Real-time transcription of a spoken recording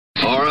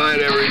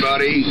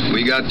everybody.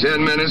 We got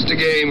 10 minutes to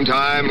game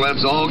time.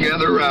 Let's all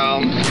gather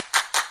round.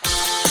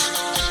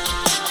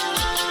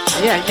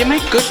 Yeah, you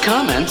make good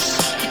comments.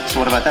 So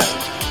what about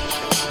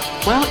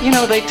that? Well, you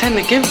know, they tend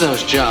to give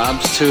those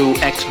jobs to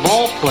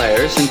ex-ball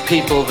players and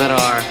people that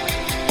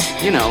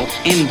are, you know,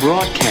 in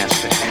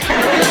broadcasting.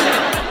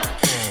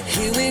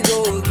 Here we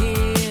go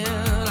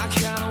again. I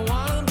kinda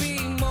wanna be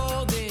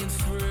more than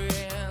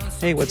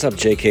friends. Hey, what's up?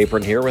 Jay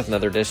Capron here with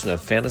another edition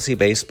of Fantasy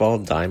Baseball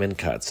Diamond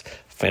Cuts.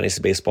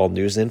 Fantasy Baseball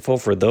news info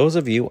for those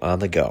of you on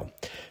the go.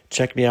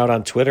 Check me out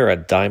on Twitter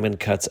at Diamond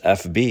Cuts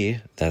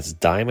FB. That's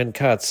Diamond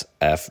Cuts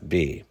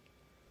FB.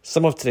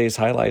 Some of today's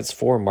highlights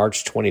for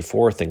March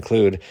 24th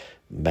include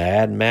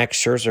Mad Max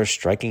Scherzer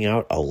striking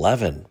out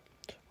 11.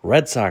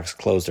 Red Sox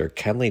closer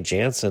Kenley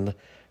Jansen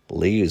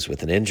leaves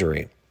with an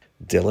injury.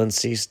 Dylan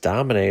Cease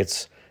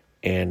dominates,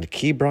 and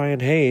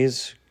Ke'Bryan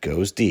Hayes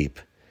goes deep.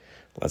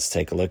 Let's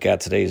take a look at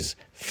today's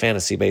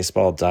Fantasy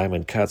Baseball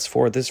Diamond Cuts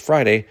for this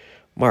Friday,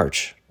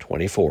 March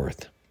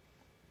 24th.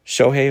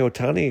 Shohei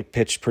Ohtani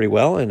pitched pretty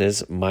well in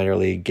his minor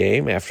league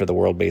game after the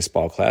World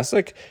Baseball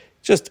Classic.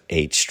 Just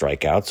 8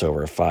 strikeouts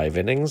over 5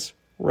 innings.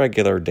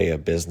 Regular day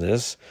of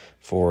business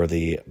for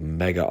the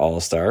Mega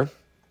All-Star.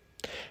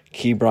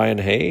 Ke'Bryan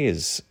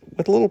Hayes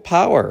with a little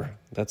power.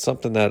 That's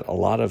something that a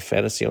lot of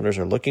fantasy owners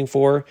are looking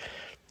for.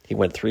 He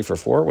went 3 for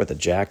 4 with a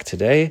jack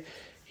today.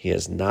 He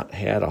has not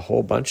had a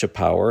whole bunch of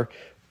power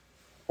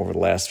over the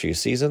last few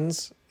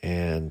seasons,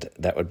 and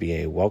that would be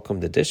a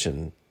welcomed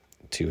addition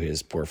to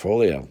his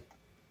portfolio.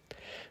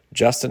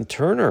 Justin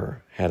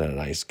Turner had a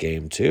nice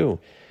game too.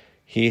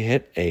 He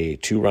hit a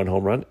 2-run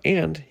home run,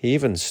 and he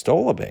even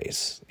stole a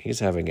base.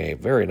 He's having a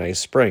very nice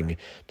spring,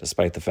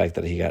 despite the fact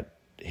that he got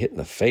hit in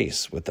the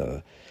face with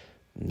a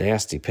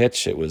nasty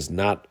pitch. It was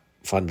not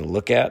fun to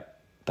look at.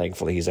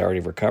 Thankfully, he's already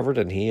recovered,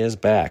 and he is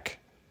back.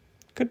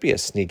 Could be a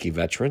sneaky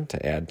veteran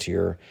to add to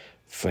your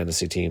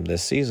fantasy team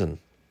this season.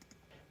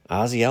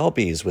 Ozzie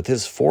Albies with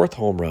his 4th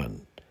home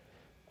run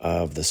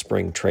of the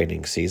spring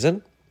training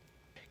season.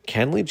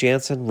 Kenley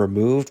Jansen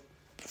removed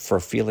for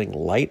feeling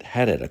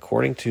lightheaded,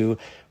 according to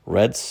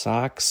Red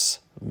Sox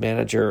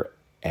manager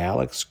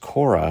Alex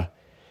Cora.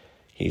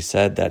 He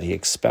said that he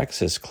expects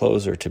his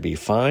closer to be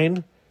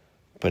fine,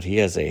 but he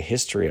has a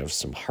history of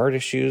some heart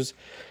issues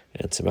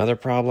and some other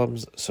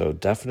problems, so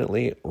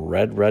definitely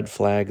red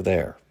flag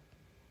there.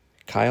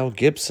 Kyle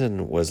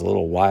Gibson was a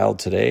little wild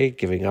today,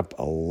 giving up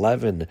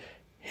 11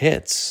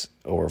 hits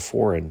over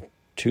 4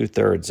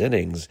 2/3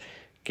 innings,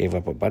 gave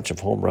up a bunch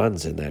of home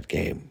runs in that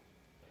game.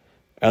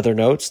 Other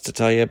notes to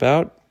tell you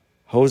about: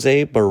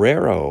 Jose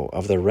Barrero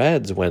of the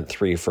Reds went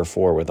 3 for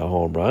 4 with a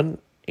home run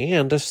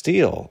and a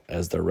steal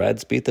as the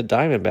Reds beat the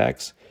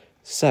Diamondbacks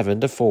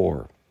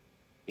 7-4.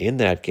 In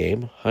that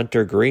game,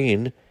 Hunter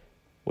Green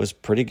was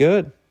pretty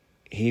good.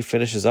 He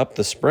finishes up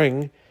the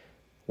spring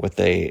with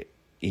a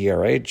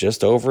ERA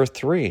just over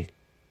 3.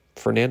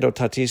 Fernando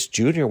Tatis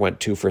Jr. went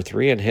 2 for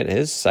 3 and hit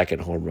his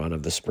 2nd home run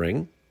of the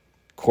spring.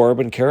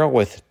 Corbin Carroll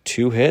with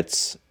 2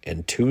 hits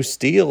and 2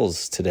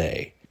 steals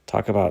today.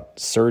 Talk about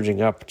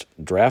surging up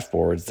draft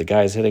boards. The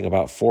guy's hitting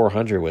about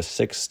 400 with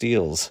 6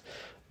 steals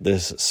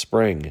this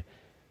spring.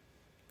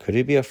 Could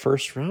he be a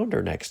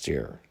first-rounder next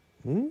year?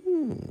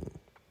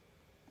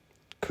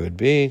 Could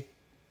be.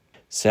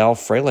 Sal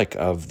Frelick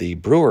of the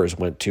Brewers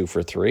went 2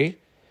 for 3,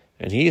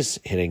 and he's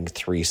hitting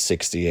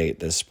 .368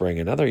 this spring.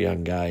 Another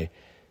young guy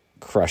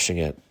crushing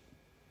it.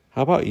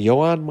 How about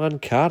Yoan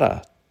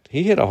Moncada?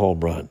 He hit a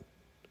home run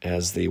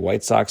as the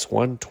White Sox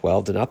won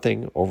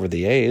 12-0 over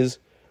the A's.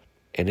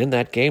 And in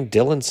that game,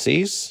 Dylan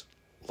Cease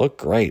looked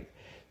great.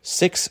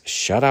 6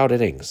 shutout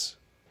innings.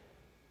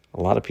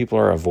 A lot of people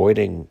are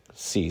avoiding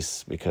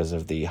Cease because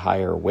of the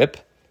higher whip.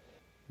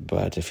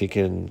 But if he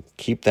can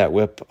keep that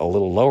whip a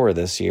little lower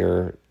this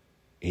year,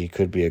 he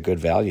could be a good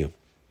value.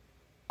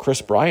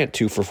 Chris Bryant,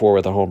 2 for 4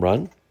 with a home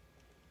run.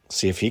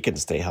 See if he can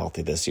stay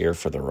healthy this year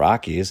for the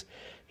Rockies.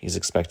 He's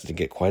expected to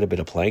get quite a bit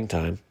of playing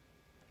time.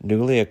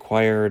 Newly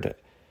acquired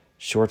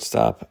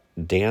shortstop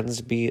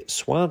Dansby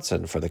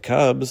Swanson for the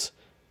Cubs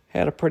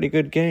had a pretty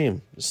good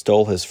game.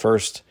 Stole his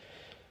first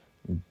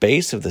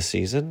base of the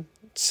season,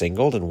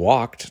 singled and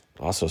walked,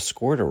 also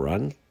scored a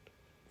run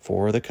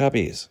for the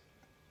Cubbies.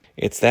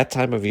 It's that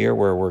time of year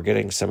where we're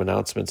getting some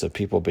announcements of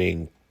people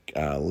being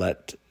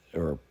let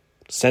or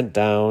sent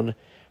down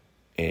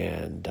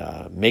and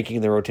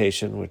making the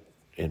rotation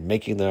and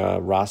making the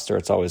roster.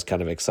 It's always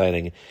kind of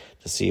exciting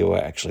to see who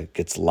actually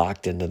gets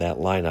locked into that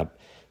lineup.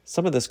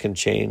 Some of this can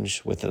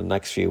change within the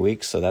next few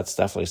weeks, so that's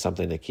definitely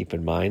something to keep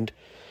in mind.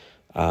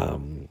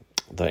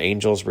 The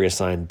Angels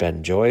reassigned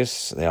Ben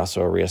Joyce. They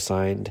also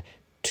reassigned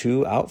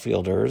 2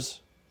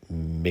 outfielders,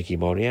 Mickey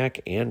Moniak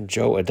and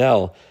Joe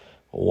Adell.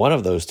 One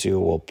of those 2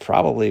 will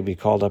probably be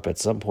called up at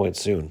some point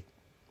soon.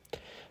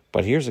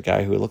 But here's a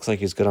guy who looks like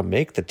he's going to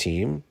make the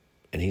team,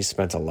 and he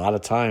spent a lot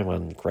of time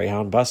on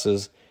Greyhound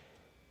buses.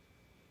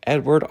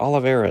 Edward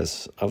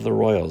Olivares of the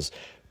Royals.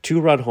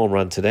 2-run home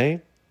run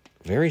today.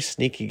 Very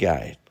sneaky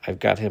guy. I've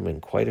got him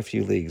in quite a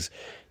few leagues,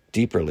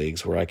 deeper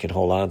leagues, where I can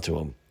hold on to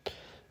him.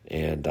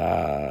 And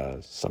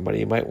somebody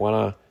you might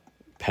want to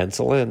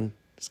pencil in,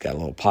 He's got a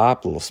little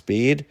pop, a little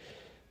speed.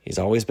 He's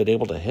always been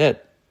able to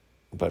hit.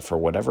 But for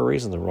whatever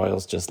reason, the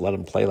Royals just let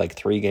him play like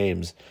 3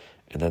 games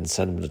and then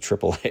send him to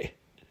AAA.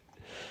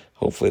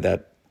 Hopefully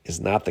that is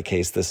not the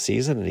case this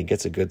season and he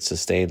gets a good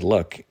sustained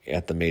look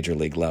at the major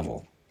league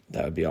level.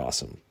 That would be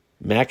awesome.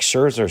 Max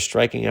Scherzer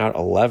striking out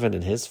 11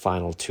 in his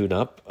final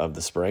tune-up of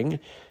the spring.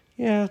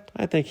 Yeah,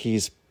 I think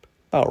he's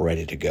about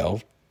ready to go.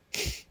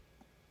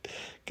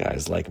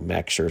 Guys like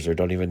Max Scherzer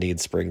don't even need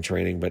spring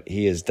training, but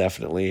he is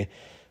definitely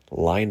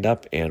lined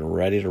up and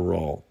ready to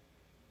roll.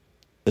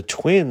 The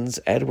Twins,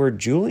 Edward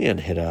Julian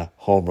hit a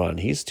home run.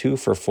 He's 2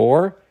 for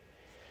 4.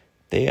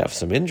 They have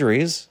some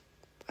injuries.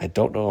 I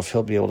don't know if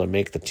he'll be able to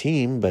make the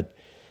team, but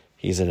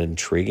he's an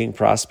intriguing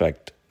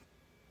prospect.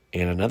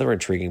 And another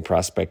intriguing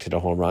prospect hit a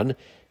home run,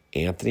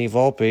 Anthony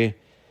Volpe.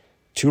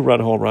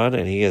 2-run home run,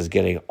 and he is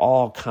getting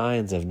all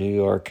kinds of New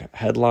York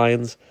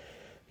headlines.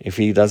 If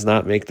he does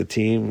not make the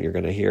team, you're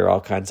going to hear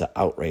all kinds of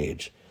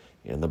outrage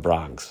in the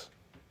Bronx.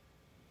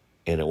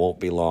 And it won't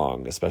be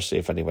long, especially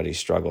if anybody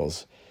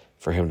struggles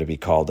for him to be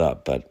called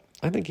up. But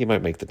I think he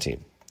might make the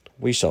team.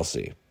 We shall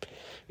see.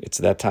 It's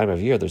that time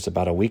of year. There's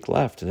about a week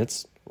left, and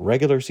it's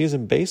regular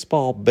season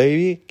baseball,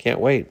 baby. Can't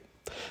wait.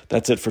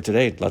 That's it for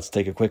today. Let's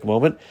take a quick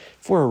moment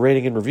for a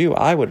rating and review.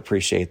 I would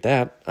appreciate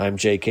that. I'm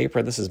Jay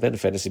Capron. This has been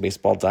Fantasy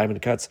Baseball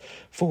Diamond Cuts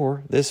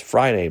for this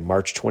Friday,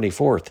 March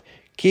 24th,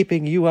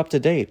 keeping you up to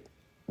date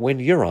when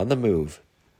you're on the move.